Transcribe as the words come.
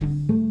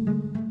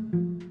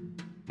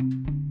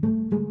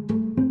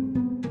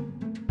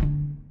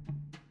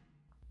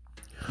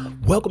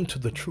Welcome to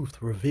The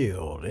Truth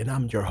Revealed, and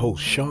I'm your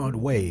host,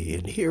 Sean Way.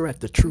 And here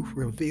at The Truth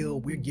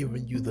Revealed, we're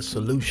giving you the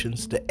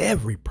solutions to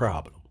every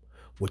problem,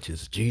 which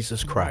is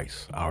Jesus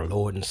Christ, our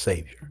Lord and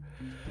Savior.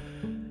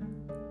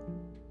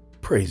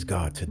 Praise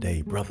God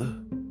today, brother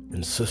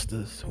and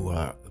sisters who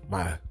are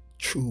my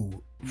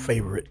true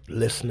favorite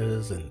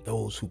listeners and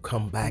those who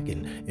come back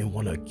and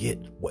want to get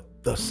what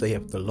thus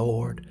saith the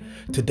Lord.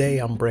 Today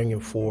I'm bringing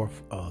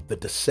forth the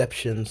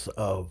deceptions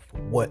of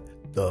what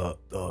the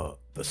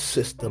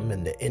system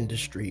and the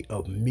industry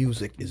of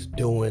music is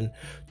doing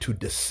to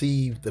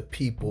deceive the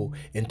people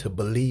into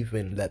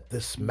believing that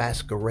this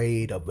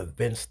masquerade of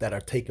events that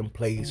are taking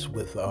place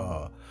with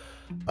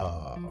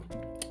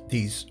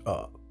these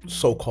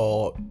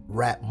so-called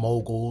rap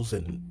moguls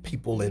and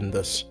people in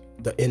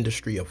the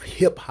industry of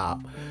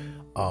hip-hop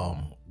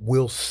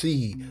will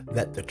see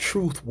that the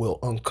truth will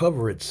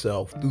uncover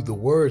itself through the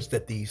words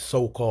that these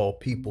so-called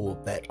people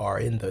that are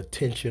in the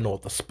attention or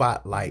the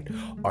spotlight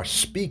are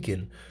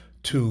speaking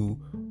to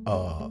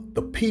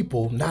the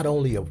people, not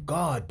only of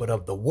God, but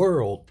of the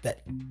world,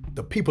 that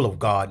the people of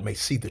God may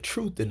see the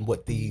truth in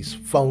what these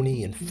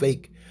phony and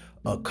fake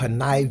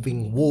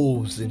conniving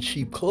wolves in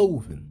sheep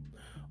clothing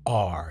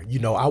are.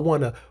 I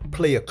want to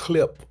play a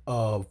clip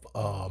of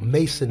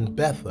Mase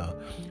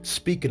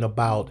speaking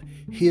about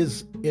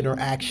his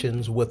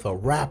interactions with a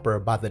rapper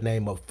by the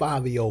name of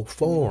Fabio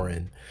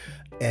Foreign.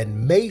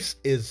 And Mase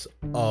is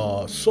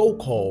a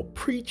so-called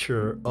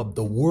preacher of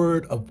the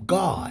word of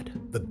God,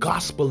 the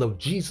gospel of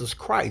Jesus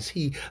Christ.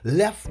 He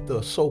left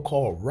the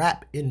so-called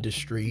rap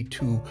industry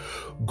to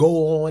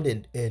go on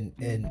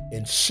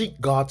and seek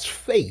God's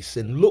face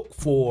and look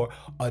for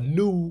a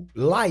new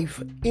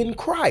life in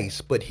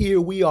Christ. But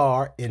here we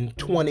are in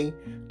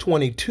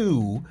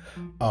 2022,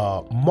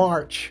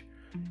 March,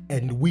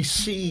 and we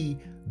see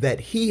that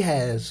he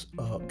has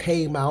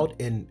came out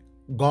and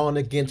gone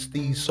against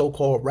these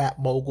so-called rap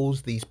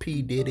moguls, these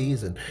P.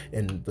 Diddy's and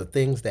the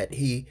things that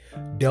he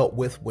dealt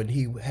with when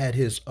he had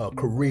his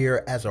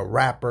career as a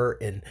rapper,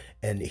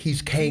 and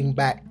he's came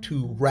back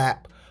to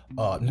rap,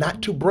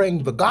 not to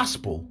bring the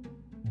gospel,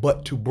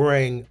 but to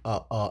bring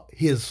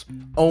his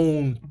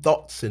own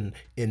thoughts and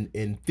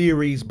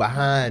theories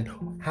behind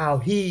how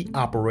he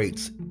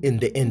operates in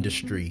the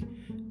industry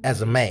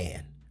as a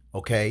man.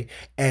 Okay,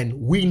 and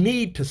we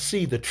need to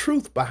see the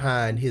truth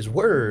behind his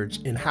words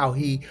and how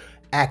he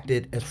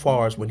acted as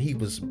far as when he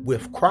was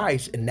with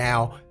Christ, and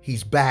now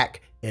he's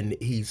back and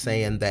he's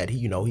saying that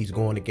he's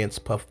going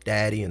against Puff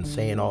Daddy and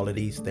saying all of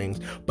these things.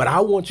 But I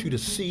want you to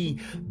see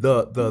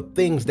the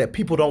things that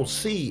people don't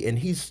see, and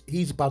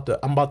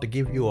I'm about to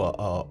give you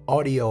a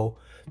audio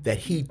that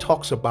he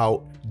talks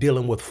about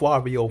dealing with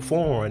Fabio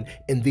Foreign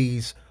in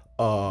these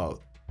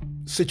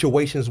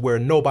situations where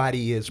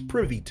nobody is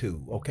privy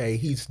to. Okay,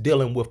 he's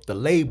dealing with the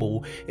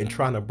label and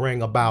trying to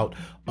bring about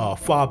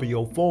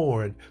Fabio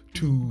Foreign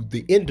to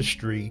the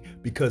industry,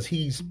 because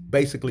he's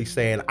basically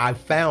saying, I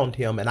found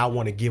him and I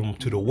want to give him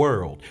to the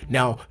world.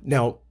 Now,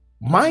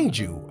 mind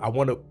you, I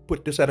want to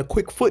put this at a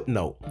quick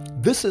footnote.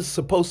 This is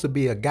supposed to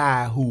be a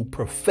guy who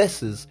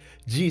professes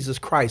Jesus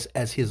Christ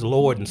as his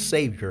Lord and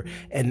Savior.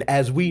 And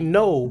as we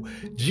know,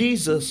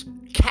 Jesus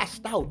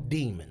cast out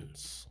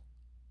demons.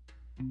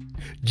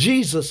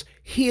 Jesus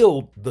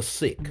healed the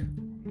sick.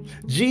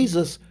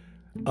 Jesus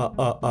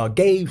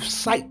gave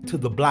sight to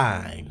the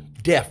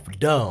blind, deaf,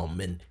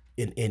 dumb, and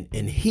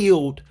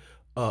healed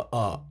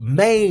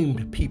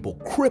maimed people,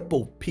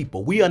 crippled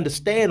people. We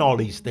understand all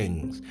these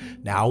things.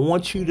 Now, I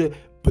want you to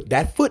put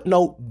that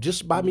footnote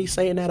just by me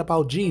saying that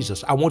about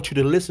Jesus. I want you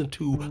to listen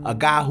to a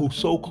guy who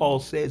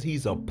so-called says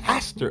he's a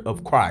pastor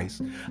of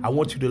Christ. I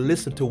want you to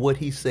listen to what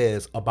he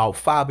says about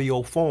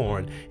Fabio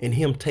Foreign and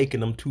him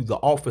taking them to the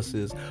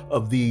offices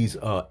of these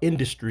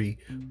industry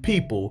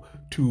people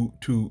to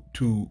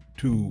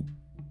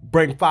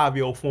bring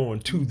Fabio Foreign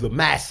to the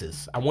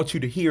masses. I want you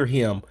to hear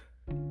him,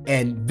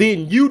 and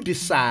then you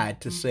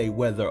decide to say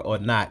whether or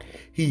not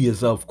he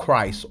is of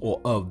Christ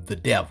or of the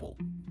devil.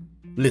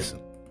 Listen.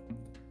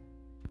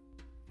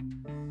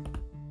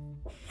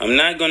 I'm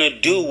not going to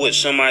do what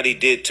somebody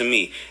did to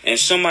me. And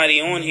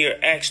somebody on here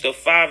asked a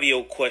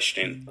Fabio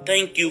question.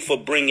 Thank you for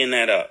bringing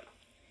that up.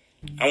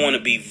 I want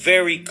to be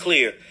very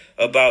clear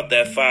about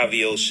that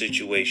Fabio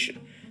situation.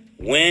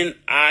 When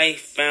I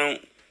found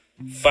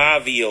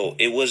Fabio,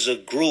 it was a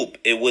group.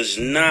 It was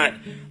not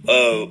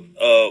a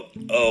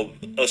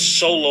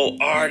solo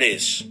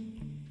artist.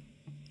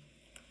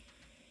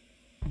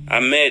 I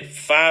met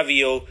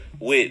Fabio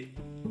with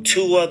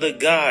two other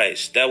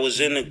guys that was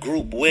in a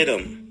group with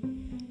him.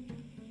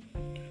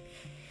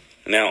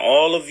 Now,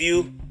 all of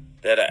you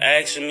that are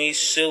asking me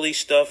silly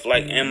stuff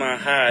like, am I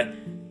high?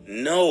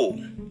 No.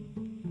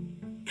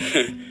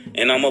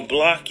 And I'm going to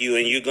block you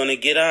and you're going to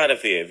get out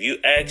of here. If you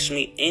ask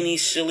me any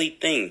silly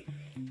thing,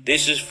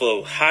 this is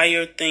for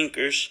higher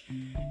thinkers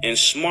and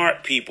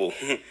smart people.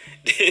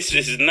 This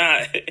is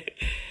not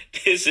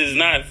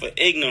for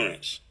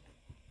ignorance.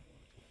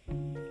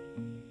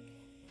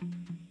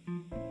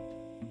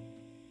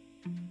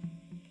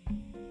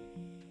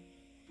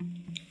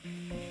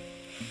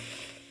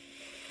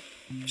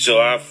 So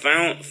I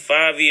found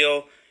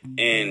Fabio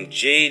and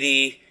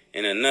JD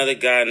and another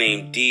guy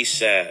named D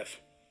Sav.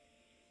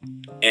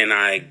 And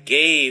I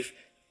gave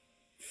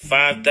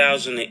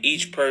 $5,000 to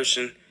each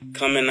person,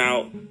 coming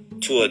out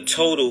to a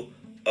total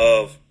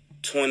of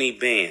 20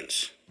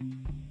 bands.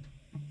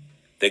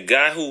 The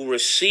guy who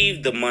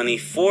received the money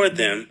for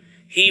them,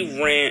 he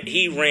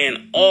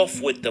ran off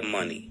with the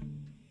money.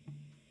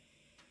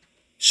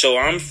 So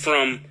I'm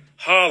from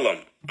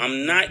Harlem.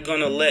 I'm not going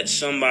to let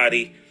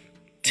somebody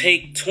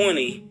take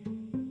 20,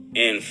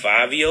 and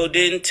Fabio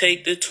didn't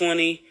take the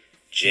 20,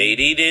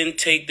 JD didn't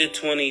take the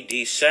 20,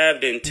 D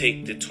Sav didn't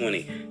take the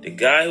 20. The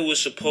guy who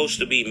was supposed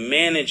to be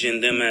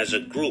managing them as a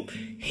group,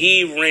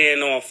 he ran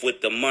off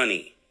with the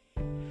money.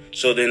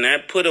 So then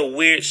that put a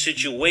weird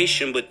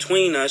situation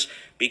between us,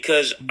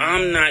 because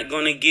I'm not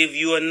going to give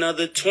you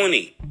another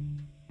 20.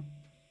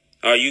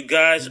 Are you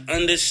guys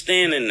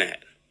understanding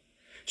that?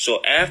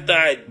 So after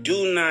I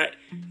do not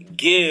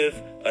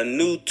give a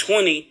new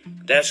 20,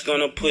 that's going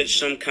to put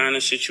some kind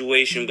of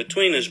situation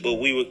between us. But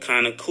we were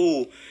kind of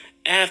cool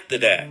after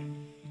that.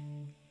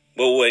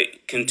 But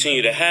what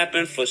continued to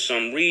happen, for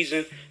some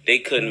reason, they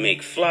couldn't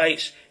make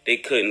flights. They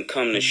couldn't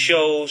come to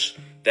shows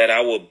that I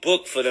would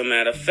book for them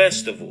at a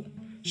festival.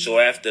 So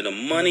after the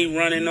money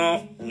running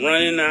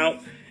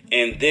out,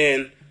 and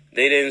then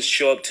they didn't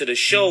show up to the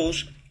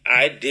shows,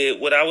 I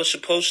did what I was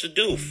supposed to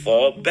do,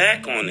 fall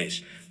back on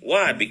this.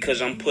 Why?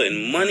 Because I'm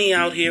putting money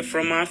out here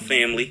from my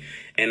family,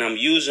 and I'm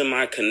using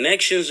my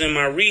connections and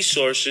my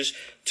resources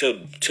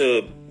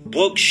to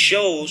book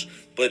shows,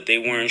 but they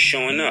weren't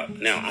showing up.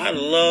 Now, I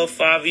love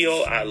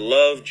Fabio, I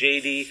love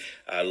JD,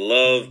 I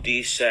love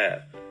D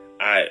Sav.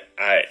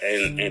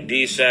 And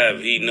D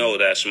Sav, he know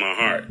that's my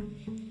heart.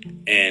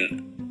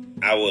 And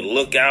I would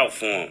look out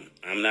for him.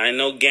 I'm not in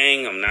no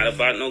gang, I'm not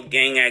about no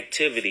gang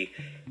activity,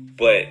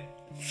 but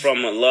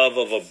from a love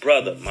of a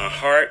brother, my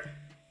heart,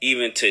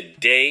 even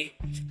today,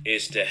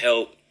 is to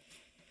help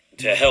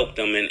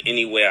them in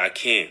any way I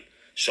can.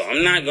 So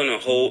I'm not gonna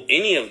hold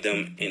any of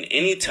them in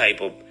any type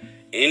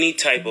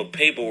of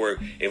paperwork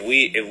if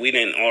we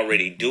didn't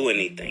already do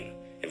anything.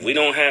 If we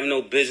don't have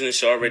no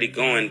business already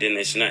going, then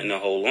it's nothing to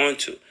hold on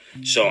to.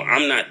 So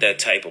I'm not that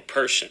type of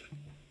person.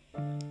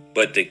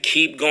 But to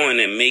keep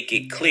going and make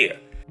it clear,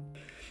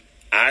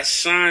 I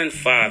signed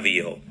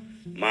Fabio.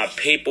 My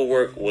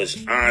paperwork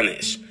was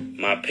honest.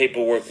 My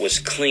paperwork was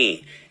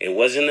clean. It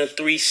wasn't a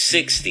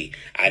 360.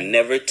 I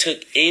never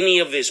took any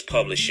of his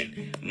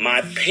publishing.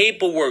 My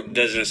paperwork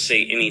doesn't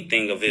say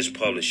anything of his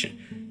publishing.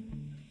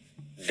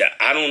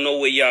 I don't know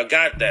where y'all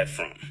got that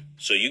from.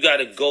 So you got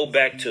to go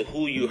back to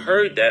who you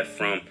heard that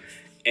from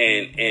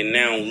and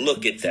now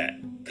look at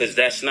that, because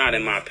that's not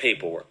in my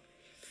paperwork.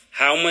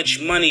 How much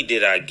money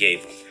did I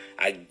give him?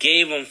 I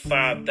gave him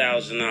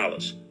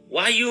 $5,000.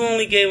 Why you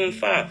only gave him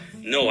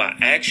 5? No, I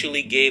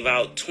actually gave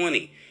out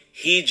 20.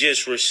 He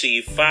just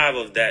received 5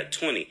 of that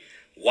 20.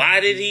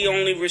 Why did he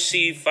only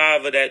receive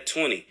 5 of that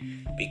 20?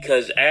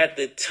 Because at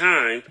the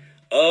time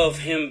of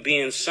him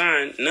being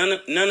signed, none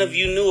of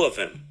you knew of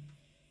him.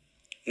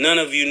 None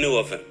of you knew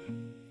of him.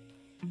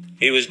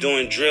 He was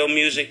doing drill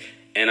music,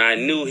 and I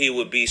knew he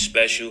would be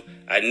special.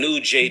 I knew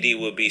JD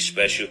would be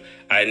special.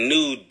 I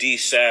knew D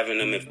Sav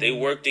and them, if they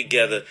worked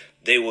together,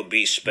 they would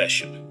be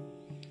special.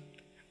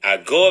 I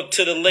go up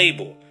to the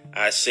label.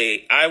 I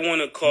say, I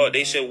want to call.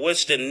 They said,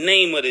 what's the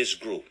name of this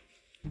group?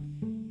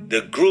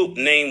 The group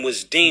name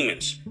was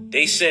Demons.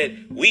 They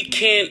said, we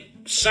can't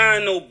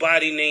sign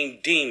nobody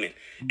named Demon,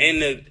 and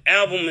the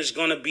album is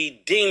going to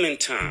be Demon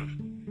Time.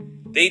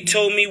 They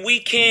told me we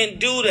can't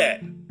do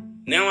that.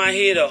 Now I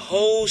hear the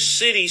whole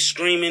city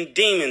screaming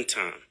Demon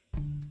Time.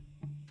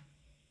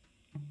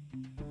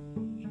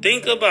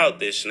 Think about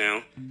this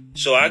now.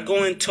 So I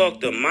go and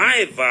talk to my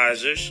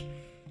advisors.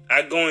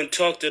 I go and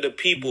talk to the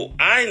people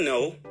I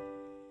know.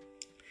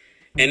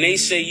 And they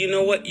say, you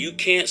know what? You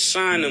can't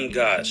sign them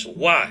guys.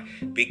 Why?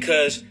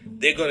 Because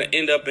they're going to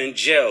end up in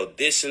jail,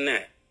 this and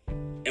that.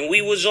 And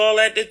we was all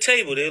at the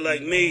table. They're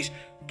like, Mase,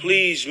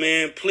 please,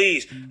 man,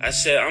 please. I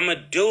said, I'm going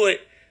to do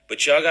it,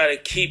 but y'all got to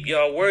keep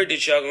y'all word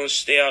that y'all going to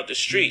stay out the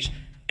streets.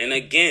 And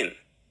again,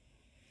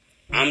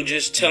 I'm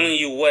just telling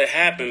you what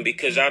happened,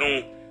 because I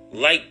don't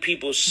like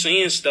people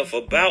saying stuff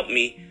about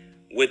me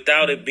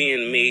without it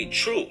being made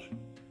true.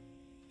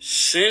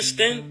 Since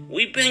then,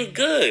 we've been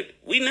good.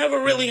 We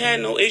never really had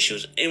no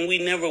issues, and we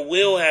never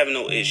will have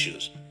no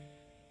issues.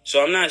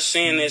 So I'm not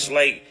saying this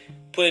like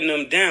putting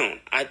them down.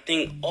 I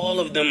think all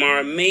of them are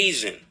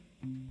amazing.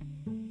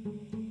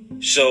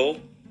 So,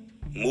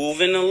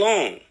 moving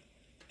along.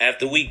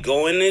 After we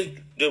go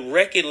in the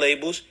record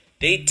labels,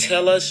 they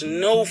tell us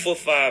no for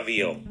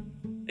Fabio.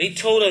 They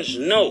told us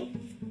no.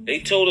 They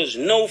told us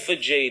no for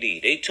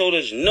JD. They told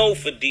us no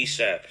for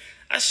D-Sap.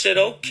 I said,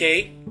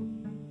 okay.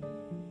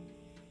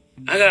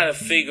 I got to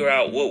figure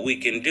out what we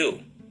can do.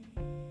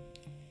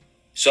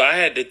 So I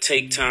had to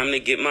take time to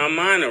get my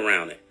mind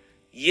around it.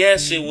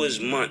 Yes, it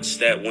was months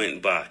that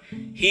went by.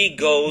 He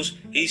goes,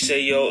 he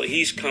say, yo,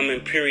 he's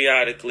coming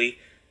periodically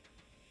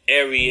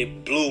every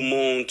blue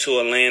moon to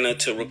Atlanta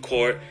to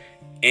record.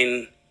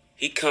 And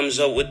he comes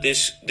up with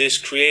this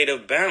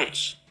creative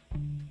bounce.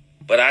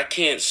 But I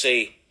can't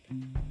say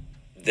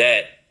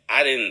that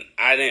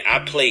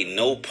I played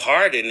no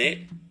part in it.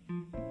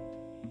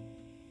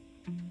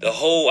 The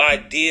whole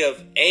idea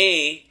of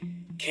A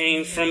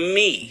came from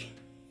me.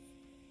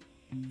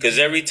 Because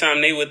every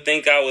time they would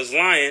think I was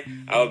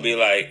lying, I would be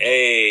like,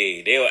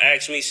 hey, they'll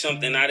ask me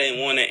something I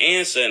didn't want to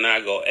answer. And I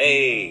go,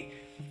 hey,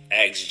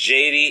 ask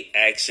JD,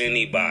 ask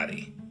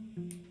anybody.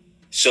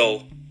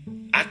 So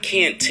I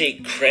can't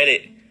take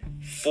credit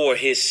for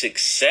his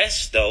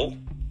success, though.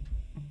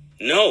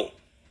 No,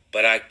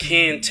 but I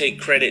can take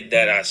credit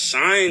that I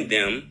signed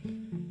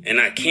them. And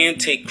I can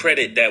take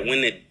credit that when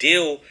the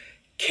deal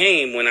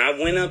came, when I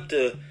went up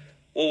to,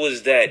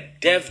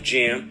 Def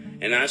Jam,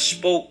 and I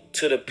spoke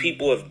to the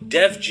people of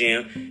Def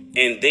Jam,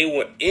 and they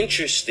were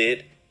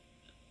interested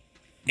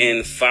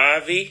in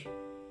Favi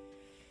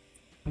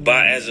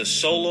as a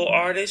solo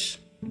artist,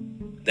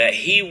 that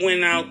he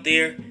went out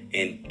there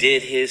and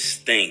did his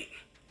thing,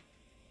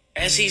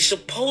 as he's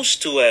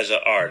supposed to as an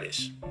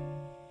artist.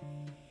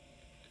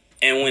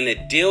 And when the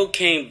deal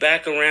came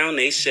back around,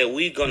 they said,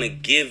 we're going to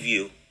give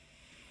you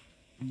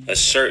a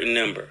certain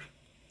number.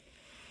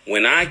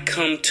 When I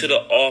come to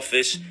the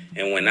office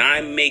and when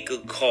I make a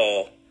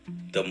call,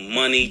 the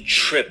money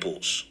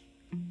triples.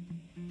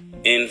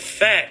 In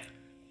fact,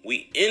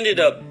 we ended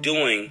up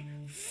doing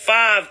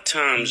 5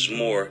 times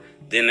more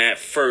than that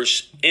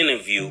first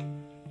interview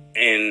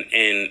and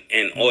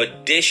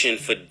audition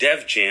for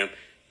Def Jam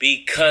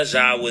because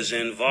I was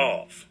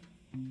involved.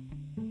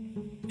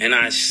 And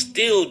I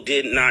still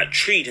did not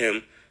treat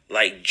him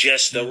like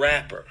just a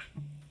rapper.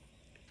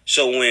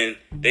 So when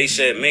they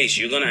said, Mase,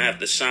 you're going to have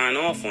to sign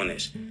off on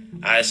this,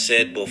 I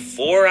said,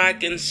 before I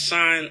can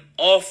sign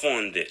off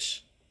on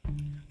this,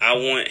 I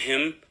want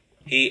him.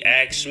 He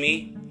asked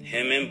me,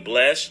 him and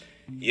Bless,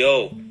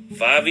 yo,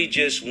 Favi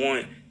just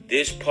want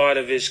this part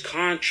of his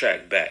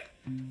contract back.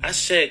 I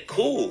said,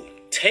 cool,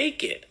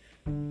 take it.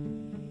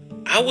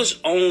 I was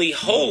only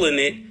holding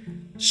it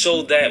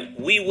so that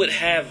we would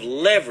have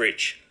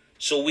leverage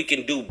so we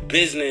can do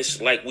business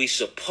like we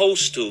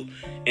supposed to,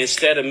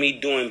 instead of me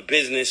doing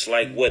business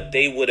like what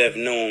they would have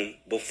known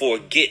before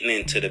getting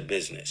into the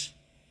business.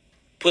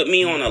 Put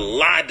me on a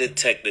lie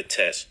detector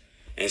test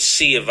and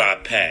see if I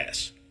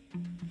pass.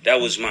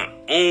 That was my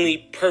only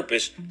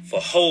purpose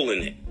for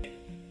holding it.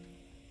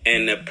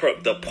 And the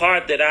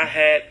part that I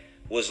had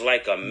was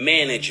like a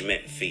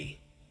management fee.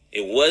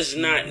 It was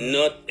not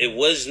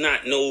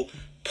no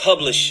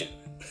publishing.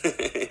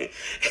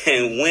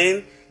 And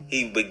when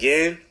he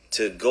began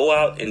to go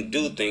out and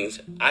do things,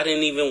 I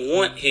didn't even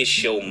want his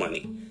show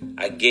money.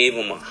 I gave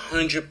him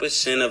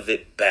 100% of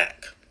it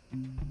back.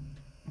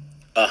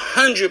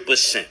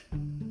 100%.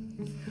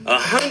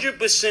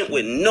 100%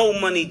 with no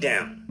money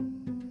down.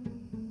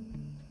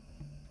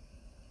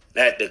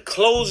 At the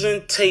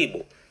closing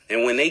table.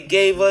 And when they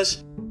gave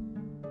us,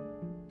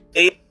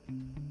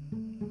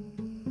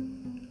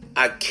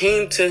 I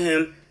came to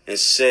him and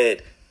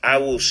said, I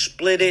will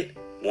split it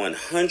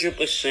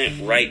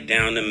 100% right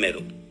down the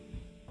middle.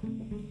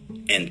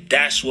 And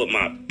that's what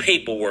my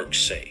paperwork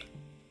say.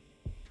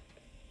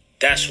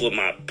 That's what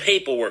my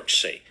paperwork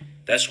say.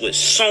 That's what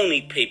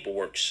Sony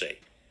paperwork say.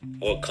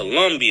 Or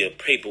Columbia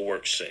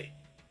paperwork say.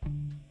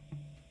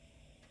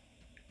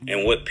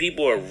 And what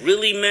people are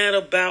really mad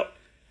about,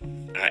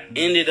 I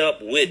ended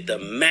up with the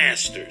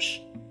masters.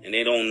 And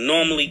they don't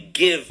normally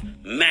give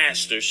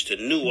masters to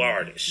new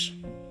artists.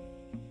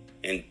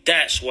 And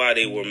that's why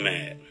they were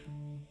mad.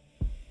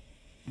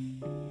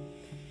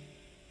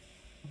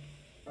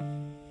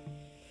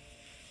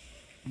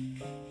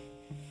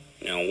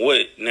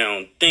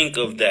 Now think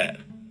of that.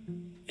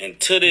 And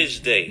to this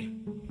day,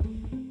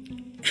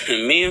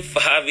 me and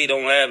Favi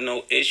don't have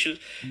no issues.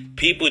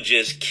 People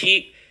just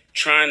keep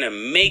trying to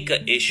make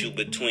an issue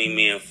between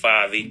me and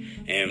Favi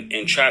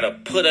and try to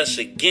put us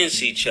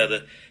against each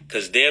other,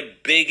 because their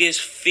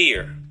biggest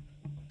fear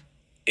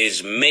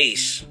is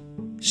Mase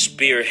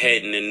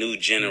spearheading the new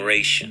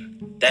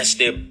generation. That's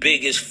their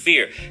biggest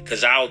fear,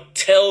 because I'll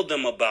tell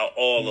them about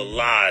all the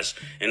lies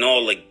and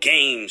all the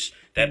games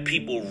that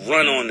people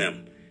run on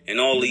them, and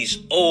all these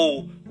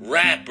old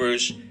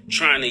rappers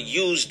trying to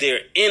use their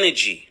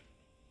energy.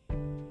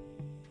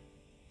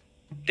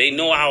 They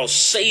know I'll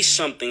say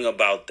something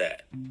about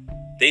that.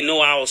 They know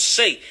I'll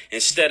say,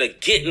 instead of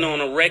getting on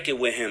a record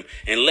with him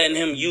and letting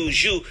him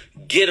use you,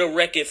 get a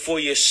record for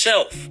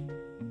yourself.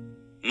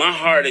 My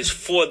heart is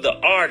for the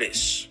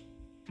artists.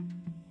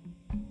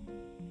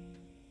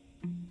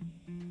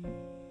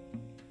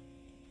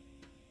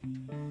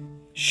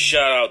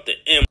 Shout out to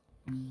M.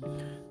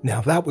 Now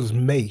that was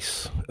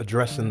Mase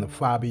addressing the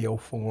Fabio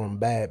Forum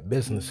bad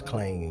business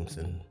claims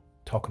and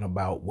talking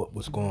about what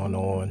was going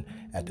on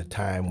at the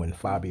time when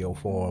Fabio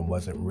Forum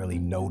wasn't really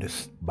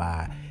noticed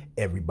by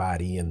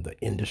everybody in the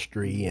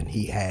industry, and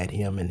he had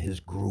him and his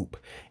group,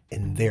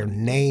 and their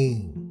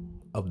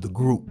name of the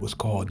group was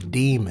called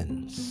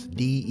Demons.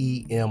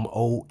 D-E-M-O-N-S.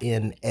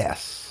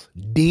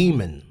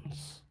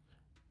 Demons.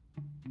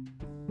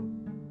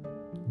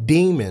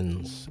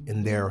 Demons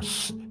in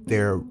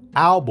their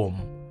album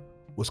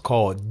was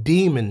called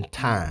demon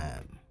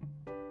time.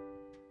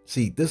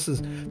 See, this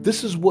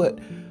is what,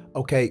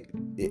 okay,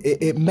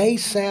 it may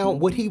sound,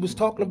 what he was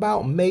talking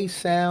about may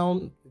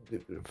sound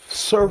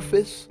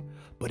surface,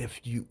 but if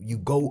you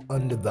go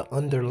under the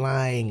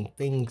underlying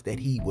things that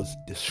he was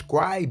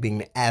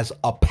describing as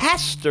a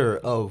pastor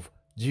of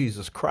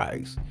Jesus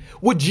Christ,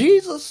 would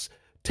Jesus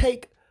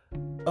take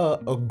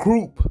a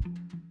group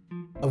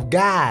of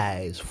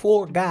guys,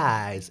 4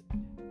 guys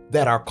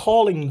that are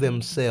calling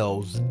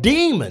themselves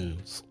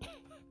demons,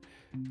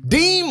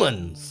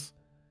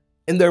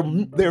 and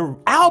their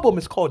album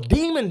is called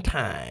Demon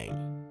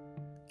Time,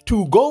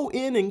 to go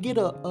in and get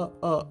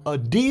a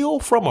deal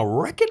from a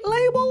record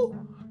label?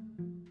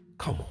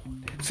 Come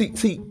on.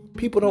 See,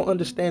 people don't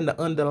understand the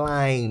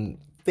underlying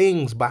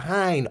things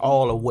behind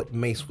all of what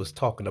Mase was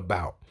talking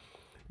about.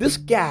 This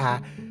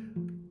guy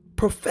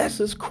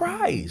professes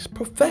Christ,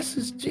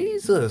 professes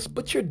Jesus,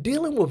 but you're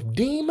dealing with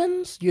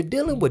demons? You're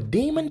dealing with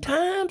demon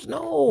times?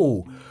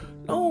 No.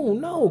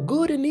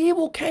 Good and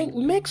evil can't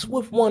mix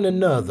with one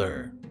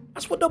another.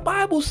 That's what the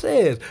Bible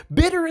says.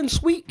 Bitter and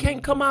sweet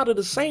can't come out of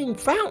the same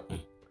fountain.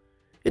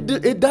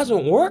 It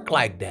doesn't work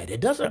like that.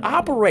 It doesn't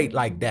operate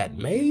like that,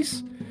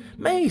 Mase.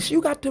 Mase,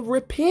 you got to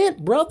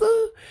repent, brother.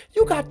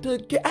 You got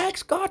to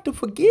ask God to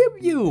forgive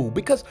you,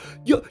 because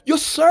you're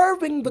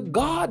serving the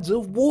gods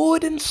of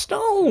wood and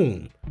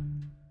stone.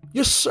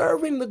 You're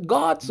serving the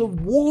gods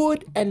of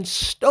wood and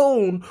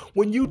stone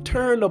when you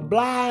turn a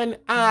blind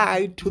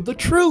eye to the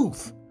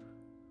truth.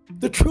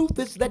 The truth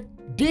is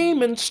that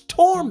demons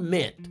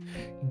torment.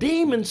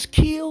 Demons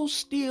kill,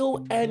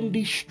 steal, and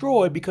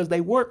destroy because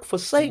they work for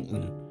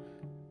Satan.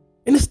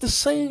 And it's the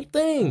same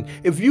thing.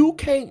 If you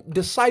can't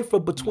decipher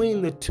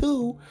between the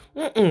two,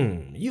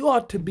 you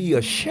ought to be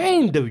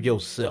ashamed of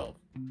yourself,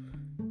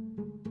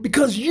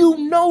 because you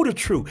know the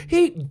truth.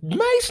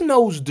 Mase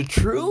knows the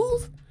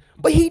truth,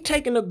 but he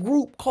taking a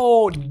group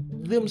called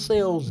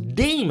themselves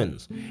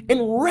demons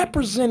and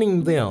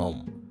representing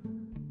them.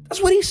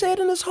 That's what he said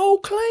in his whole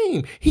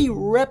claim. He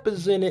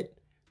represented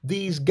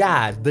these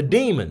guys, the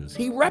demons.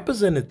 He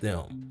represented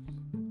them.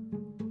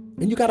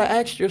 And you got to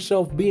ask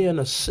yourself, being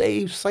a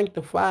saved,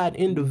 sanctified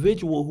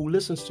individual who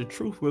listens to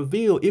truth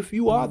revealed, if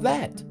you are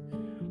that.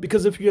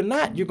 Because if you're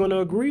not, you're going to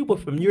agree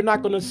with him. You're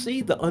not going to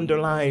see the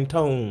underlying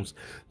tones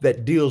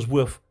that deals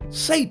with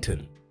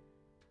Satan,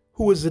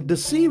 who is a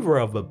deceiver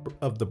of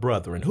the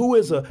brethren, who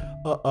is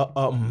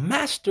a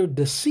master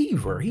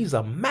deceiver. He's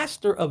a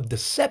master of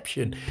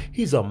deception.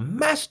 He's a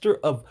master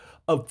of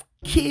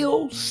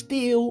kill,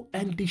 steal,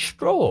 and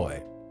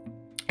destroy.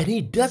 And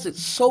he does it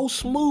so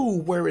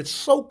smooth, where it's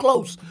so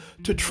close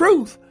to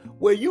truth,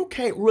 where you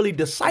can't really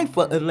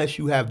decipher unless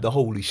you have the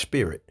Holy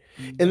Spirit.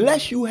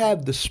 Unless you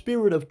have the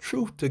Spirit of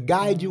truth to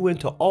guide you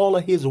into all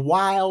of his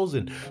wiles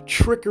and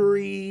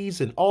trickeries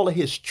and all of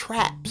his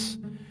traps,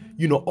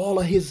 all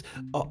of his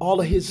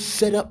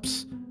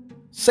setups,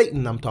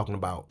 Satan I'm talking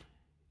about,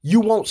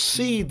 you won't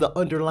see the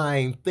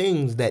underlying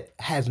things that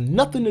has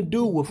nothing to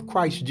do with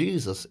Christ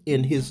Jesus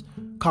in his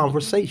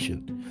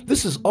conversation.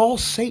 This is all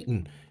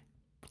Satan,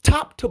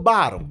 top to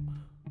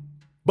bottom.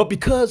 But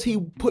because he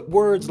put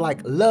words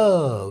like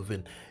love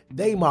and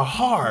they my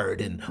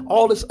heart and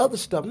all this other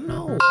stuff,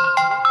 no.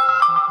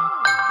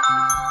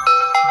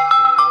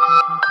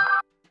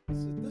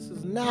 This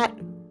is not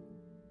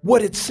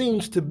what it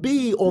seems to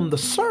be on the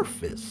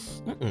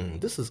surface.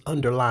 This is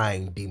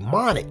underlying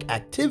demonic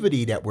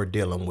activity that we're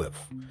dealing with.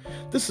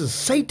 This is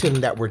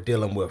Satan that we're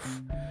dealing with.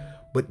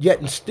 But yet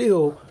and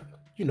still,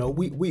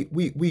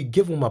 we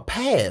give them a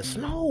pass.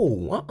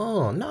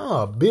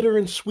 No. Bitter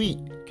and sweet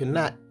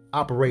cannot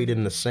operate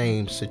in the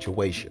same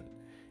situation.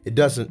 It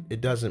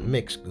doesn't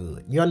mix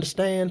good. You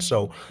understand?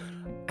 So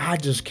I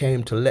just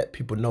came to let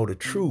people know the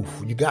truth.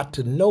 You got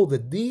to know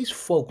that these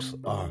folks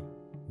are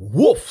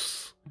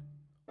wolves.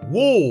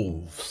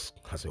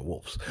 I said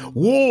wolves.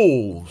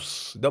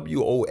 Wolves.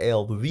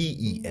 WOLVES.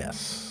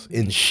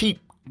 In sheep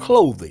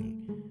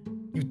clothing.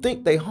 You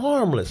think they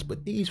harmless,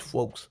 but these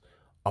folks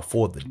are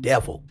for the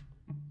devil.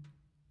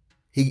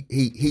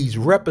 He's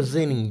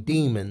representing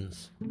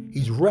demons.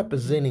 He's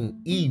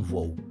representing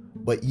evil,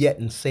 but yet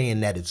in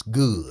saying that it's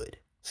good.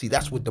 See,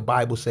 that's what the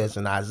Bible says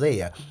in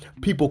Isaiah.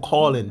 People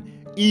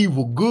calling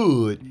evil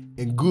good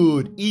and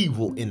good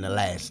evil in the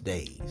last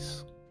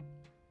days.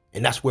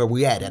 And that's where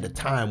we're at a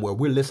time where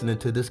we're listening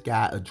to this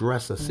guy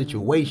address a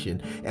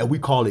situation and we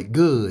call it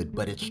good,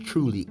 but it's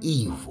truly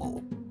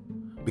evil.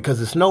 Because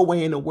there's no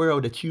way in the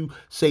world that you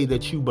say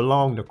that you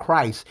belong to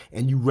Christ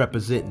and you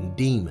representing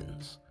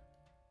demons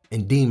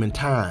in demon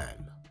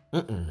time.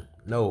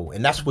 No.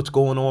 And that's what's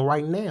going on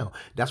right now.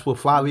 That's what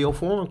Fabio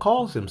Foreign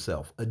calls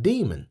himself, a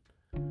demon.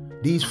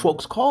 These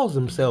folks call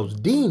themselves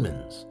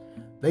demons.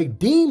 They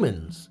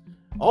demons.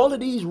 All of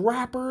these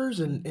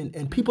rappers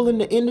and people in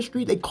the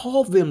industry, they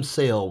call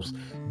themselves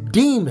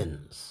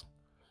demons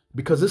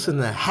because it's in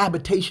the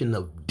habitation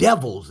of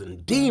devils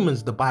and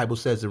demons, the Bible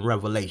says in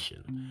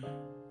Revelation.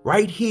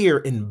 Right here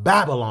in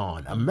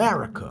Babylon,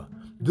 America,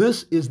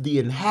 this is the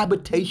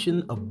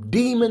inhabitation of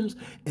demons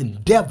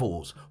and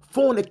devils,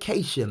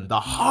 fornication, the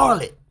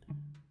harlot.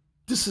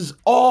 This is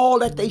all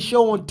that they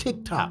show on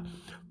TikTok.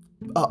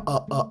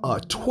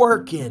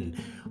 Twerking,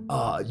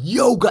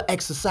 yoga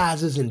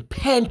exercises and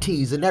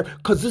panties and that,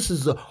 because this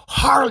is a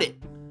harlot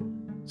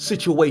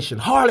situation.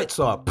 Harlots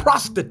are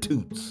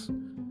prostitutes,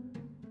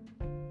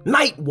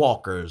 night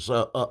walkers,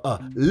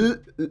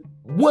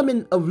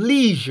 women of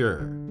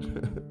leisure.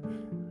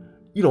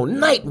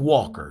 Night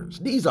walkers.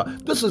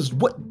 This is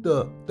what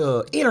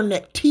the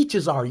internet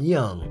teaches our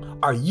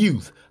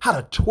youth, how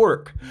to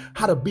twerk,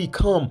 how to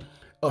become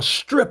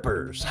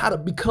strippers, how to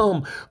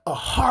become a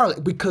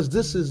harlot, because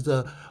this is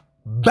the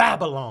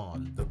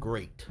Babylon the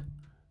Great.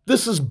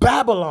 This is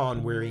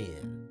Babylon we're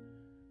in.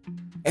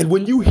 And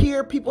when you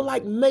hear people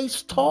like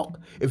Mase talk,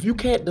 if you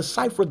can't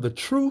decipher the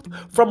truth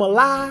from a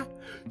lie,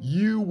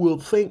 you will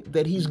think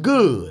that he's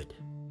good.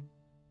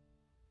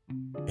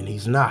 And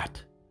he's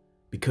not,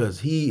 because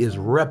he is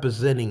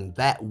representing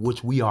that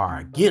which we are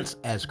against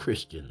as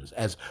Christians,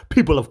 as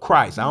people of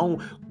Christ.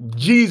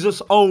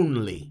 Jesus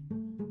only.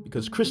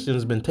 Because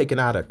Christians been taken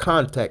out of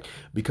context,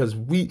 because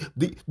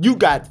you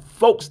got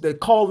folks that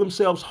call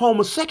themselves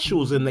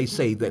homosexuals and they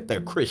say that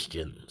they're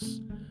Christians.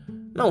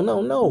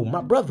 No,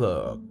 my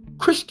brother.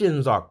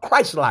 Christians are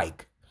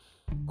Christ-like.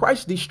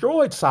 Christ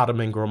destroyed Sodom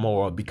and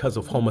Gomorrah because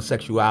of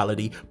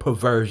homosexuality,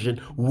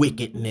 perversion,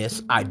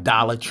 wickedness,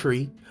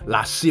 idolatry,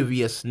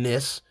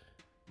 lasciviousness,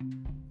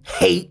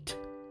 hate.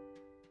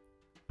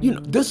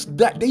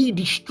 He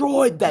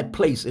destroyed that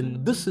place,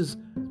 and this is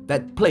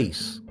that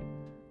place.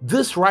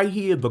 This right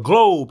here, the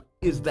globe,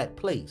 is that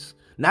place.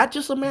 Not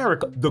just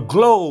America, the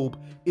globe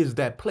is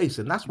that place.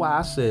 And that's why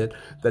I said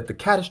that the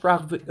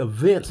catastrophic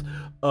events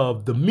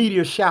of the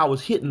meteor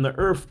showers hitting the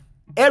earth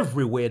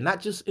everywhere, not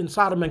just in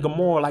Sodom and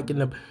Gomorrah like in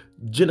the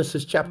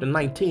Genesis chapter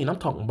 19. I'm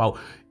talking about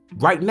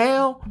right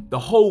now, the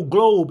whole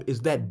globe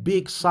is that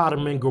big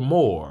Sodom and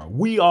Gomorrah.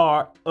 We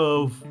are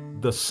of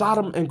the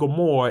Sodom and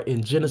Gomorrah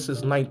in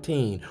Genesis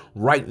 19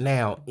 right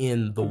now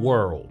in the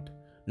world.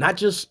 Not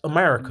just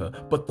America,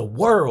 but the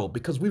world,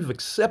 because we've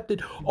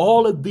accepted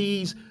all of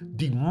these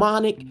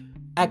demonic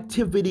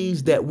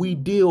activities that we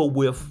deal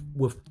with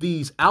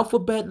these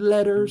alphabet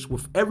letters,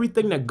 with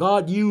everything that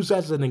God used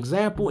as an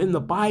example in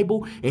the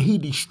Bible, and he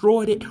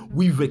destroyed it.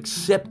 We've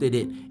accepted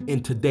it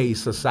in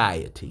today's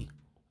society.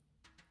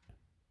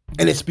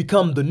 And it's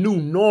become the new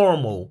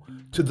normal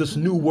to this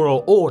new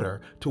world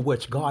order, to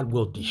which God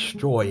will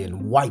destroy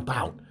and wipe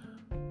out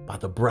by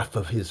the breath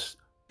of his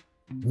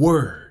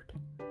word.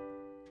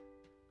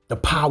 The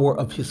power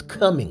of his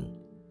coming.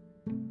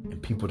 And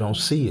people don't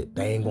see it.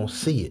 They ain't gonna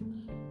see it.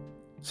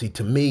 See,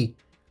 to me,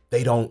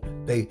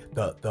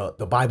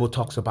 the Bible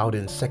talks about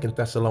in 2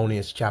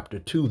 Thessalonians chapter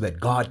 2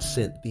 that God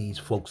sent these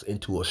folks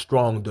into a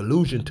strong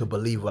delusion to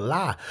believe a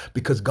lie,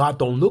 because God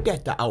don't look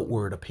at the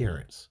outward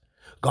appearance.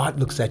 God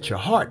looks at your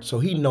heart, so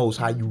he knows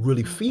how you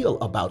really feel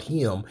about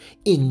him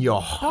in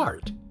your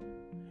heart.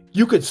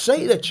 You could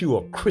say that you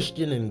are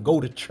Christian and go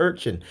to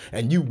church and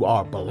you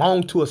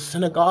belong to a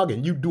synagogue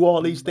and you do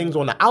all these things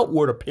on the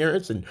outward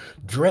appearance and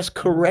dress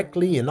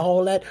correctly and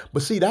all that.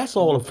 But see, that's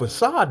all a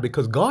facade,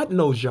 because God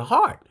knows your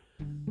heart.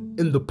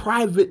 In the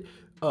private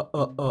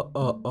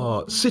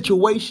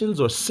situations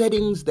or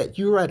settings that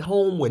you're at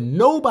home when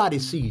nobody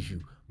sees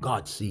you,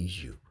 God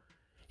sees you.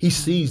 He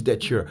sees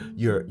that you're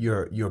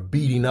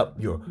beating up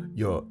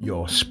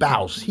your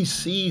spouse. He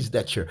sees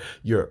that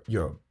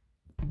you're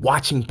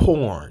watching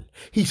porn.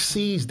 He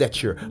sees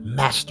that you're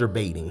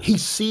masturbating. He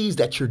sees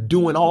that you're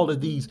doing all of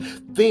these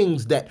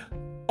things that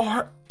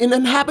are an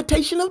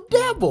inhabitation of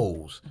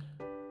devils.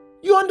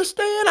 You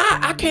understand?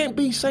 I can't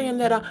be saying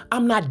that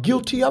I'm not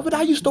guilty of it.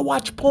 I used to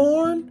watch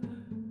porn.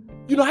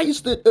 I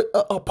used to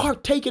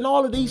partake in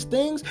all of these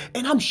things,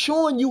 and I'm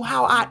showing you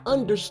how I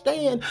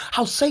understand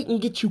how Satan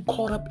gets you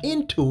caught up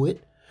into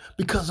it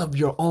because of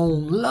your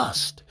own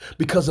lust,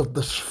 because of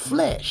the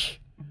flesh.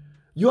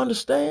 You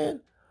understand?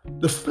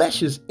 The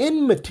flesh is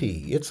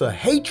enmity. It's a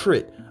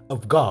hatred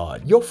of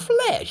God. Your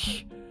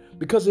flesh,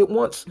 because it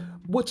wants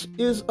which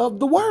is of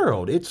the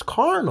world. It's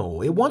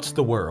carnal. It wants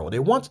the world.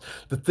 It wants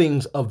the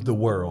things of the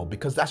world,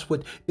 because that's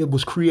what it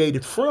was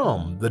created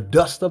from, the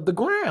dust of the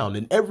ground.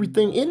 And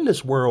everything in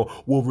this world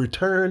will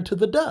return to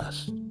the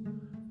dust.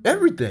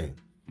 Everything.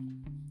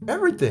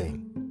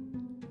 It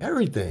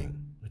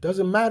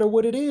doesn't matter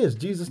what it is.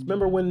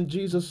 Remember when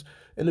Jesus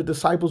and the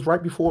disciples,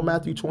 right before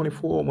Matthew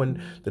 24,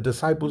 when the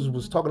disciples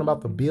was talking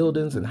about the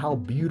buildings and how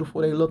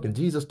beautiful they look, and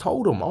Jesus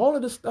told them all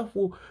of this stuff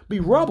will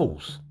be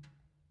rubbles.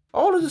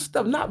 All of this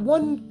stuff, not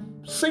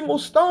one single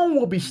stone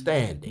will be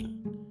standing.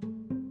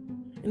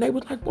 And they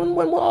were like, when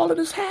will all of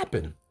this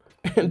happen?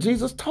 And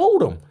Jesus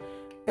told them.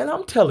 And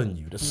I'm telling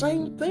you the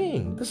same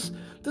thing. This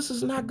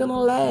is not gonna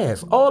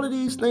last. All of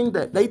these things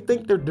that they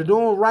think they're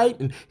doing right,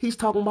 and he's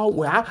talking about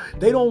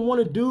they don't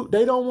want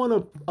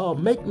to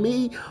make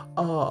me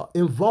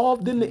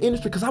involved in the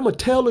industry because I'm gonna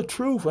tell the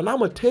truth and I'm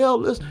gonna tell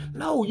this.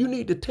 No, you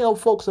need to tell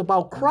folks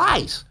about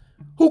Christ.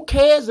 Who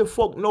cares if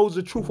folk knows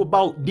the truth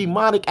about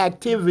demonic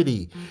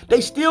activity?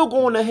 They still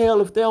going to hell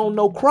if they don't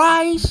know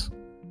Christ.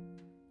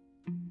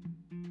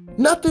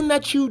 Nothing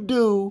that you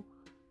do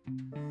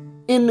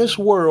in this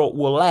world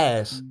will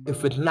last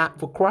if it's not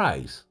for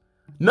Christ.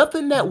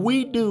 Nothing that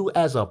we do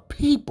as a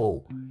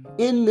people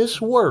in this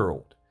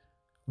world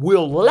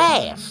will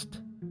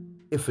last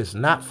if it's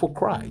not for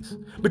Christ.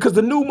 Because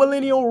the new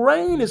millennial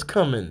reign is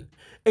coming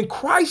and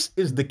Christ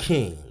is the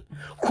king.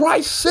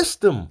 Christ's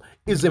system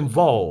is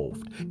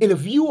involved. And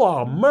if you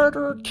are a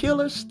murderer,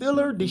 killer,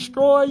 stealer,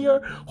 destroyer,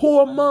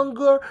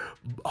 whoremonger,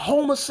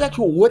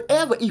 homosexual,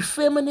 whatever,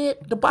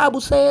 effeminate, the Bible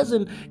says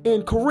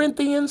in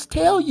Corinthians,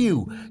 tell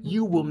you,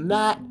 you will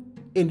not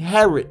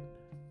inherit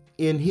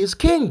in his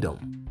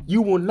kingdom.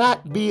 You will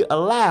not be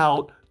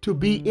allowed to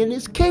be in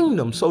his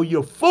kingdom. So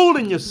you're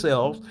fooling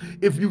yourselves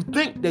if you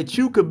think that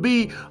you could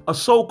be a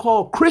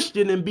so-called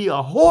Christian and be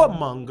a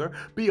whoremonger,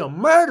 be a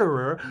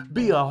murderer,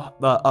 be a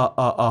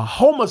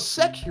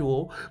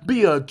homosexual,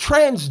 be a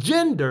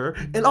transgender,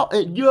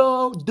 and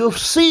you're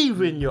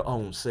deceiving your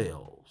own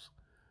selves.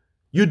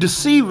 You're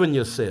deceiving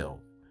yourself.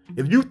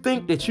 If you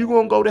think that you're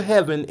going to go to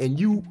heaven and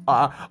you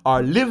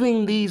are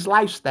living these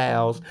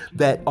lifestyles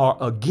that are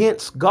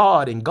against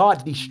God and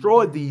God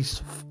destroyed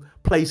these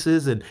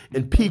places and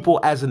people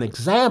as an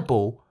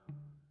example,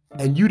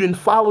 and you didn't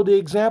follow the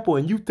example,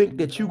 and you think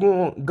that you're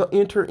going to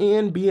enter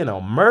in being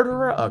a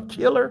murderer, a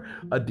killer,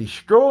 a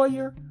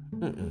destroyer,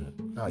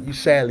 no, you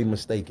sadly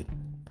mistaken.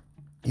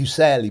 You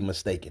sadly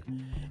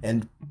mistaken.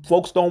 And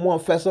folks don't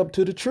want to fess up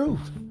to the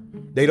truth.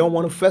 They don't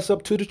want to fess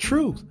up to the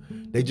truth.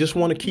 They just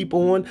want to keep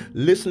on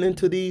listening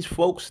to these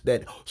folks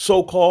that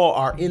so-called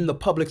are in the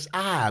public's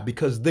eye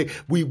because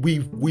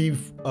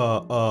we've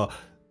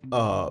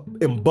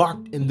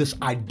embarked in this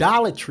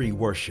idolatry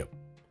worship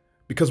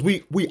because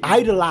we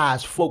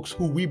idolize folks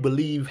who we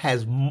believe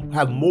have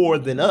more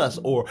than us,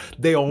 or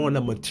they are on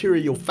a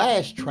material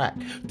fast track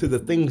to the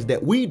things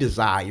that we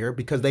desire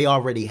because they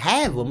already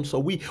have them. So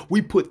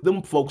we put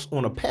them folks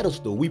on a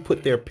pedestal. We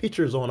put their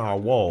pictures on our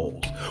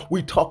walls.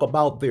 We talk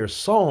about their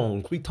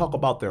songs. We talk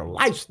about their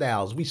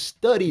lifestyles. We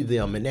study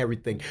them and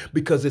everything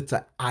because it's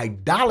an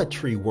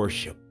idolatry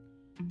worship.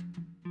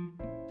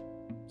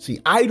 See,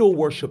 idol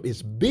worship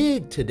is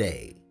big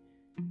today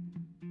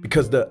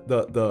because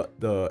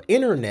the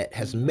internet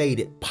has made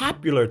it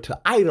popular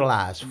to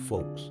idolize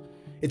folks.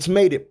 It's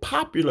made it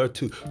popular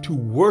to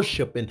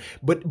worship,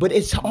 but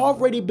it's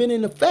already been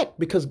in effect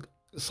because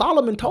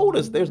Solomon told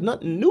us there's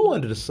nothing new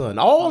under the sun.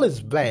 All is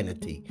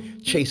vanity,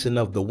 chasing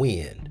of the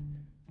wind.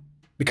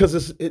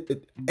 Because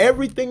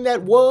everything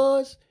that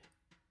was,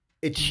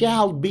 it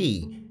shall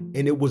be,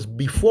 and it was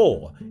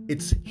before.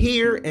 It's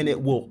here and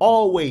it will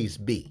always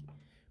be.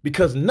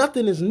 Because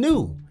nothing is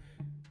new.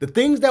 The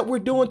things that we're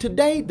doing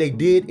today, they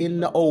did in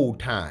the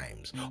old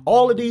times.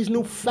 All of these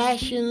new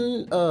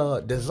fashion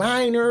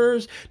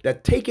designers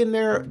that taking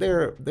their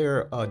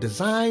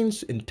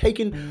designs and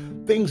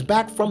taking things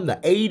back from the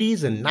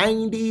 80s and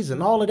 90s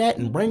and all of that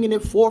and bringing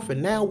it forth.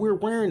 And now we're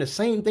wearing the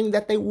same thing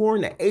that they wore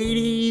in the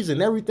 80s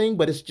and everything,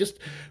 but it's just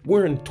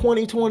we're in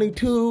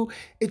 2022.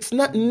 It's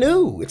not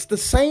new. It's the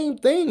same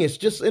thing. It's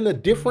just in a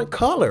different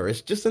color.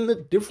 It's just in a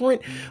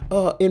different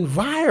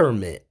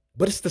environment.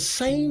 But it's the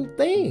same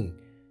thing.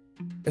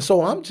 And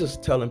so I'm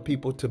just telling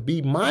people to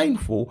be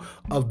mindful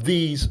of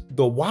the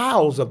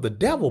wiles of the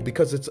devil,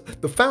 because it's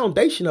the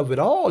foundation of it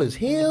all is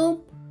him.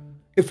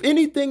 If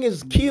anything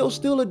is kill,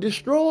 steal, or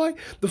destroy,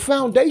 the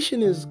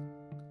foundation is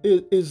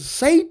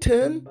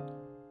Satan.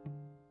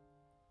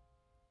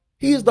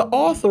 He is the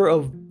author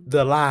of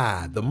the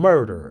lie, the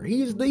murder.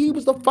 He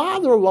was the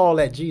father of all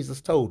that,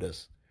 Jesus told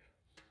us.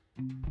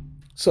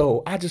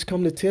 So I just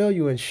come to tell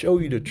you and show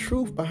you the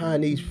truth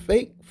behind these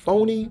fake,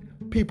 phony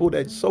people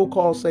that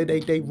so-called say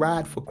they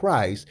ride for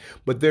Christ,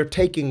 but they're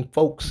taking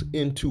folks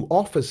into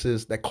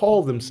offices that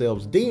call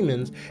themselves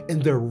demons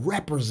and they're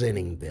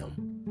representing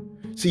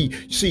them. See,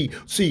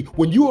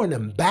 when you are an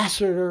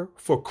ambassador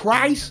for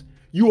Christ,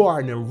 you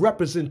are a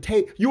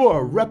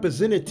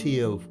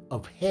representative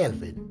of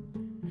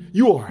heaven.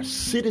 You are a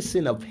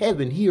citizen of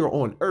heaven here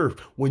on earth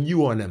when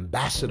you are an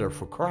ambassador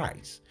for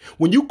Christ.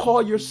 When you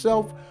call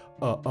yourself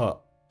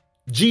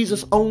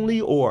Jesus only,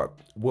 or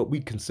what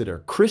we consider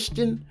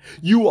Christian,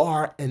 you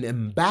are an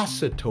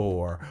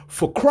ambassador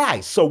for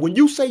Christ. So when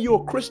you say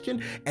you're a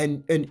Christian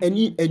and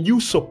you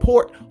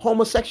support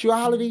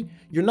homosexuality,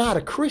 you're not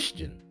a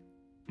Christian.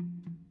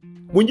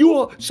 When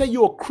you say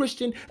you're a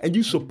Christian and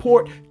you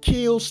support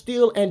kill,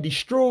 steal, and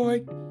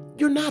destroy,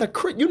 you're not a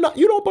Christian.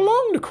 You don't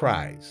belong to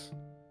Christ.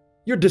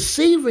 You're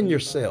deceiving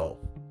yourself.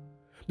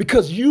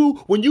 Because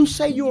when you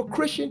say you're a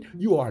Christian,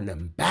 you are an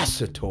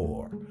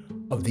ambassador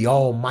of the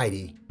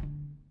Almighty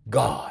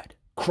God,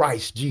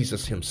 Christ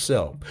Jesus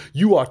himself.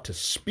 You are to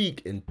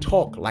speak and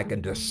talk like a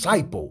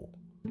disciple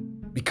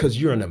because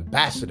you're an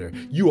ambassador.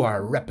 You are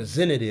a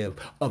representative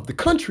of the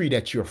country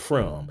that you're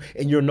from,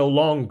 and you're no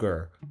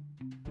longer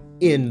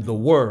in the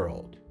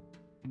world.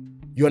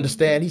 You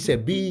understand? He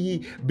said,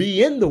 be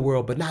in the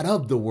world, but not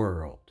of the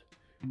world.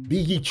 Be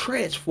ye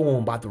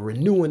transformed by the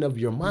renewing of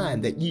your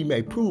mind, that ye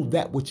may prove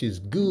that which is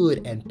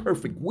good and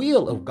perfect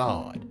will of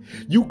God.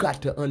 You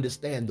got to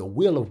understand the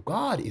will of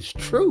God is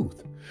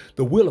truth.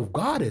 The will of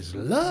God is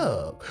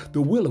love.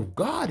 The will of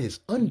God is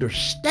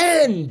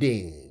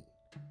understanding.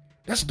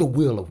 That's the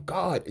will of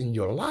God in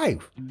your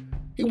life.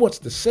 He wants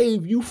to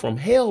save you from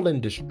hell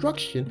and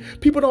destruction.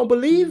 People don't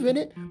believe in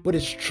it, but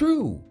it's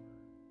true.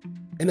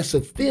 And it's a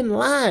thin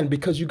line,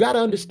 because you got to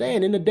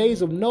understand, in the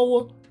days of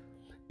Noah,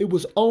 it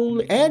was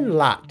only, and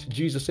Lot,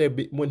 Jesus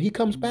said when he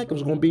comes back, it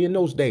was going to be in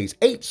those days.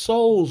 8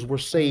 souls were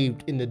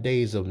saved in the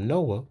days of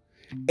Noah.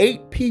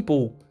 8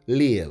 people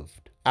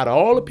lived. Out of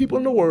all the people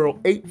in the world,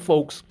 8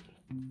 folks.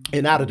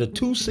 And out of the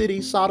 2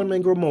 cities, Sodom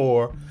and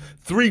Gomorrah,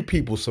 3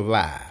 people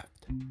survived.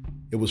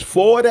 It was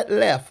 4 that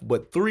left,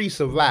 but 3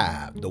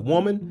 survived. The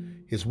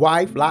woman, his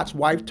wife, Lot's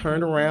wife,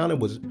 turned around and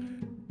was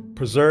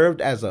preserved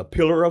as a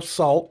pillar of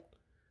salt.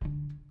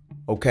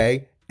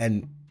 Okay.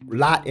 And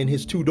Lot and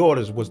his 2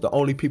 daughters was the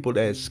only people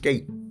that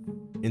escaped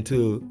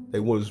until they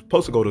was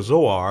supposed to go to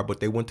Zoar, but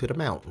they went to the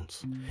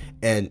mountains.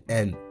 And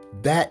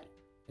that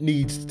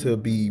needs to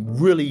be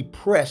really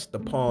pressed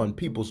upon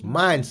people's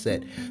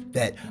mindset,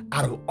 that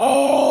out of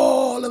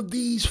all of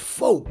these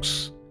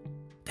folks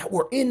that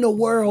were in the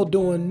world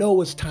during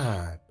Noah's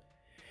time,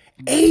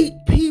 8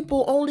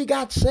 people only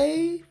got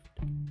saved.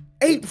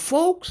 8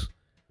 folks.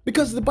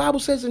 Because the Bible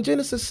says in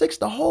Genesis 6,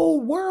 the whole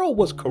world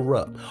was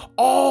corrupt.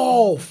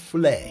 All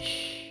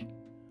flesh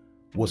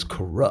was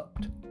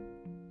corrupt.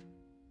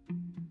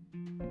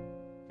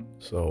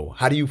 So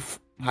how do you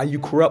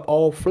corrupt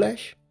all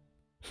flesh?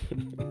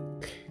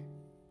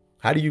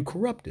 How do you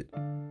corrupt it?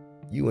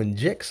 You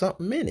inject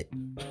something in it.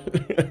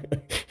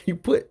 You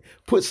put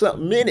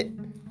something in it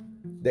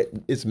that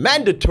it's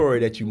mandatory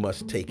that you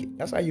must take it.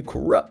 That's how you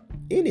corrupt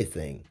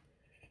anything.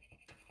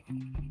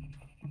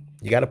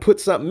 You got to put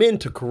something in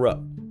to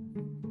corrupt.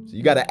 So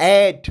you got to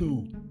add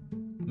to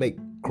make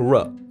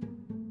corrupt.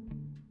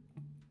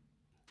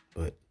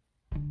 But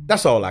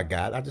that's all I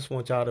got. I just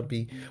want y'all to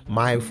be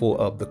mindful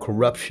of the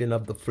corruption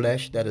of the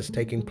flesh that is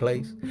taking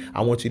place.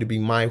 I want you to be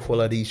mindful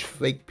of these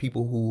fake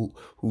people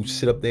who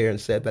sit up there and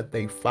said that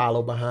they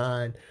follow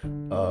behind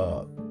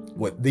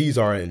what these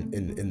are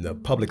in the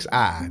public's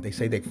eye. They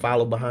say they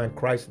follow behind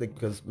Christ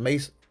because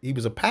Mase, he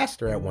was a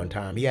pastor at one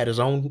time. He had his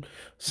own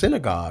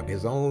synagogue,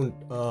 his own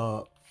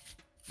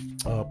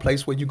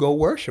place where you go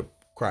worship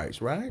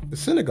Christ, right? The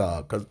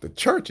synagogue, because the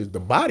church is the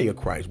body of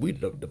Christ. We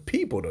the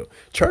people. The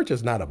church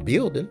is not a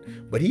building,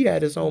 but he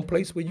had his own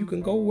place where you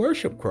can go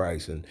worship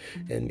Christ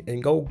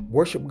and go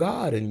worship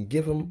God and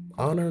give him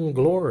honor and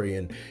glory.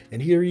 And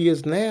here he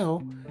is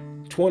now,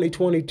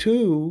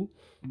 2022,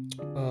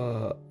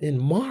 in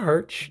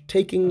March,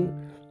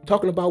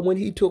 talking about when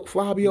he took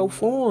Fabio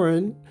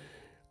Foreign,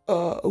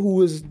 who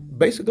was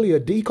basically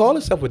he called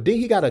himself a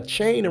demon. He got a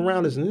chain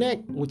around his neck,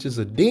 which is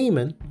a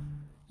demon.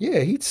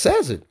 Yeah, he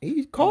says it.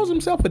 He calls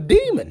himself a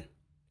demon.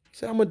 He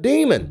said, I'm a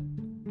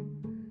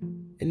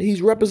demon. And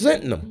he's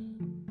representing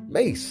them.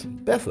 Mase,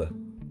 Betha,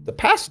 the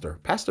pastor,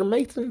 Pastor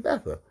Mase and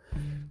Betha.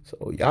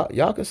 So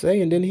y'all can say,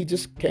 and then he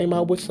just came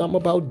out with something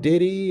about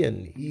Diddy,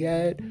 and he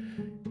had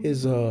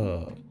his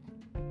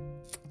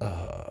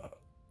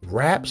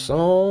rap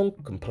song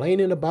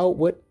complaining about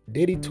what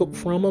Diddy took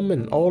from him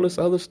and all this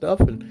other stuff.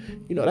 And,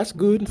 that's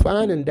good and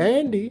fine and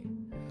dandy.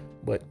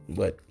 But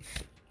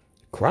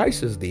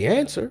Christ is the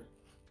answer.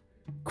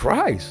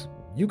 Christ.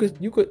 You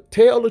could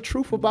tell the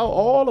truth about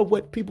all of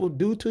what people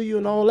do to you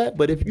and all that,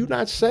 but if you're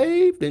not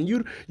saved and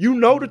you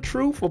know the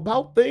truth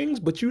about things,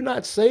 but you're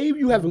not saved,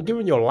 you haven't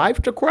given your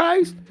life to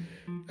Christ,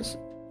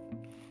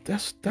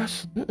 that's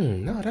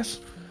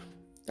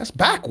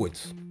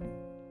backwards.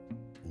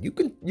 You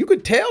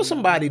could tell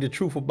somebody the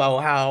truth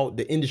about how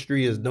the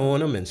industry is doing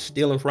them and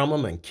stealing from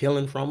them and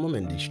killing from them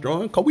and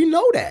destroying, because we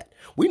know that.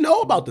 We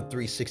know about the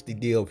 360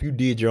 deal. If you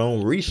did your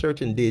own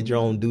research and did your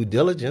own due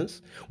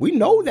diligence, we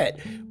know that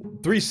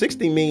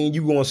 360 means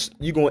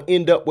you're gonna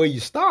end up where you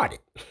started,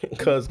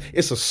 because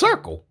it's a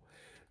circle.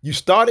 You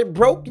started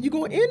broke, you're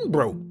gonna end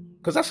broke,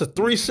 because that's a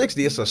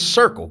 360. It's a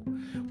circle.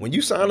 When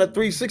you sign a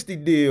 360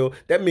 deal,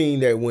 that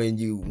means that when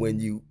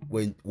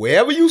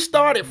wherever you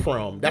started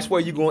from, that's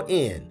where you're gonna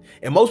end.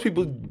 And most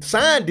people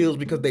sign deals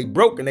because they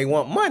broke and they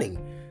want money.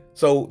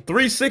 So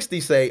 360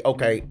 say,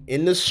 okay,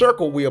 in this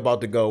circle we're about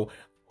to go,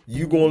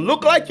 you're going to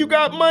look like you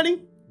got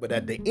money, but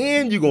at the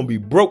end, you're going to be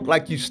broke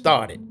like you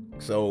started.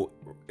 So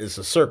it's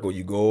a circle.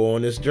 You go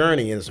on this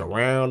journey and it's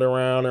around,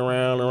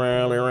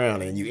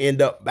 and you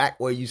end up back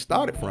where you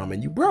started from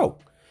and you broke.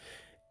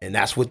 And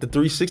that's what the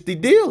 360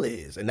 deal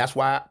is. And that's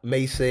why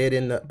Mase said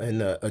in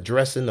the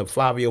addressing of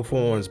Flavio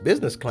Foreign's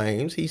business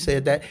claims, he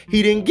said that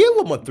he didn't give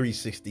him a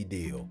 360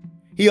 deal.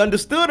 He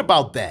understood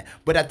about that.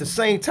 But at the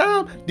same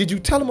time, did you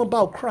tell him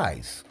about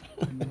Christ?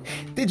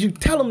 Did you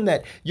tell him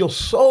that your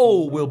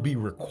soul will be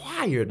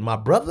required, my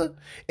brother?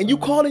 And you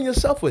calling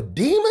yourself a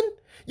demon?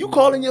 You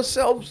calling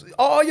yourselves,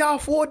 all y'all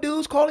 4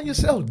 dudes calling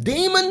yourselves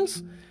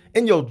demons?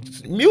 And your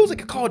music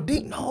is called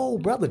demon? No,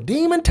 brother,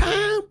 demon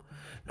time?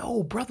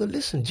 No, brother,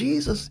 listen,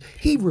 Jesus,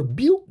 he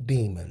rebuked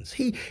demons.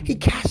 He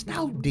cast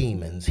out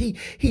demons. He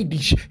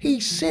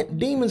sent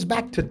demons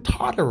back to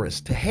Tartarus,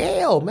 to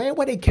hell, man,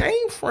 where they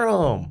came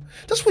from.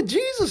 That's what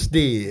Jesus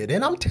did.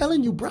 And I'm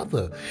telling you,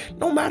 brother,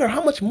 no matter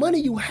how much money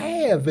you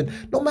have and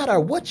no matter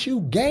what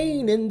you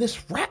gain in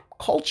this rap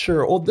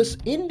culture or this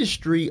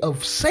industry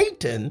of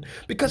Satan,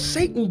 because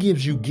Satan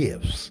gives you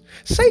gifts.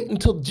 Satan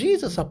took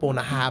Jesus up on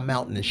a high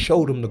mountain and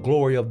showed him the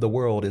glory of the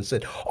world and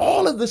said,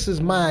 all of this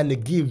is mine to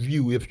give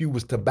you if you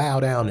was to bow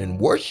down and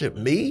worship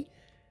me.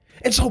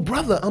 And so,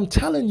 brother, I'm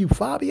telling you,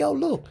 Fabio,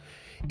 look,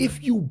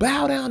 if you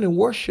bow down and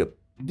worship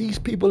these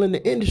people in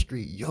the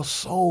industry, your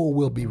soul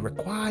will be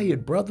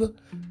required, brother.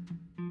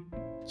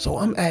 So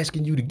I'm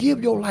asking you to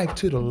give your life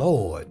to the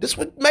Lord. This is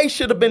what Mase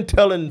should have been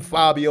telling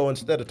Fabio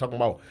instead of talking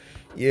about,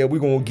 yeah, we're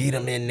going to get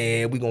him in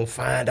there. We're going to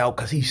find out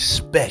because he's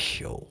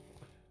special.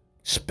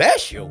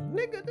 Special?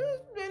 Nigga,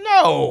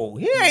 no,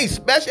 he ain't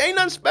special. Ain't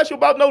nothing special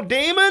about no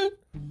demon.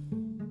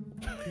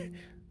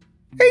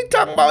 He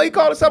talking about, he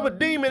called himself a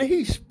demon.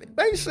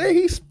 They say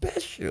he's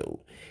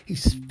special.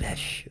 He's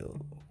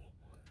special.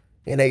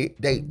 And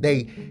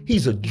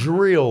he's a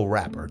drill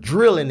rapper.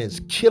 Drilling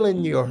is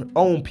killing your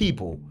own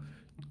people.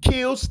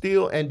 Kill,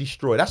 steal, and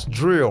destroy. That's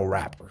drill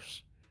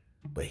rappers.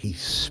 But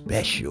he's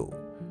special.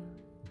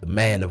 The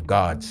man of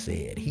God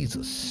said he's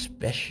a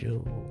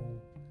special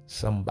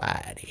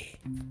somebody.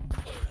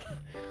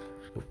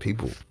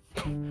 People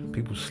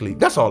sleep.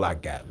 That's all I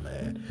got,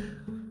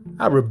 man.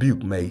 I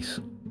rebuke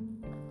Mase.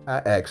 I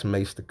asked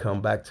Mase to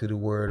come back to the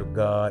word of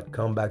God,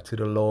 come back to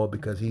the Lord,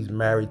 because he's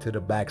married to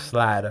the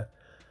backslider.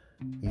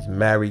 He's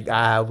married.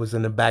 I was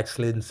in a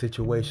backslidden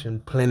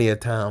situation plenty of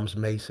times,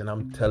 Mase, and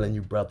I'm telling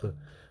you, brother,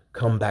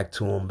 come back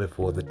to him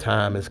before the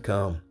time has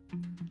come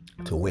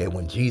to where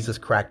when Jesus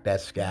cracked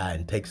that sky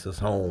and takes us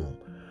home,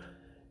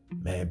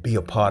 man, be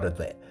a part of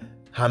that.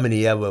 How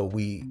many ever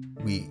we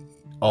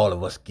all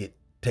of us get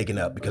taken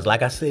up? Because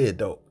like I said,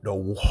 the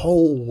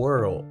whole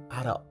world,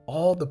 out of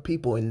all the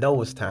people in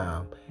Noah's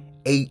time,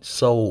 8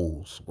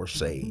 souls were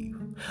saved.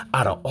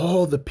 Out of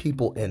all the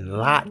people in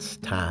Lot's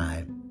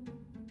time,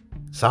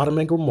 Sodom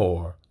and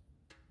Gomorrah,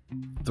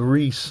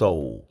 3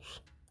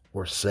 souls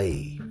were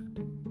saved.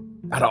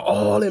 Out of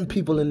all them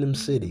people in them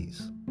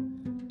cities,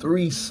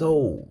 3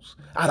 souls.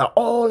 Out of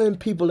all them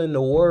people in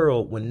the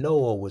world when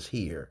Noah was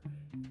here,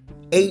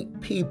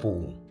 8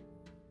 people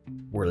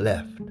were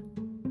left.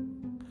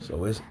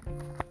 So it's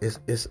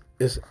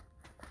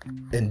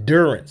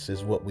endurance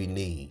is what we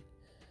need.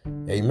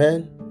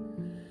 Amen.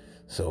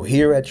 So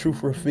here at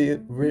Truth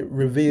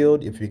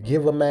Revealed, if you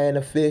give a man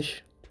a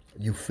fish,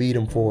 you feed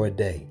him for a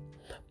day.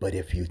 But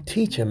if you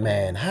teach a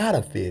man how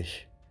to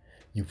fish,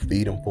 you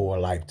feed him for a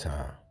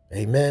lifetime.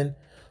 Amen.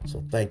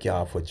 So thank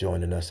y'all for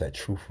joining us at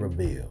Truth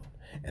Revealed.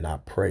 And I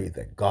pray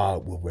that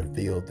God will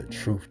reveal the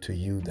truth to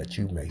you, that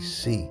you may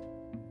see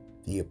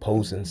the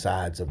opposing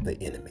sides of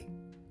the enemy.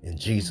 In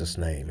Jesus'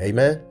 name,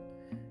 amen.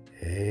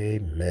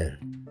 Amen.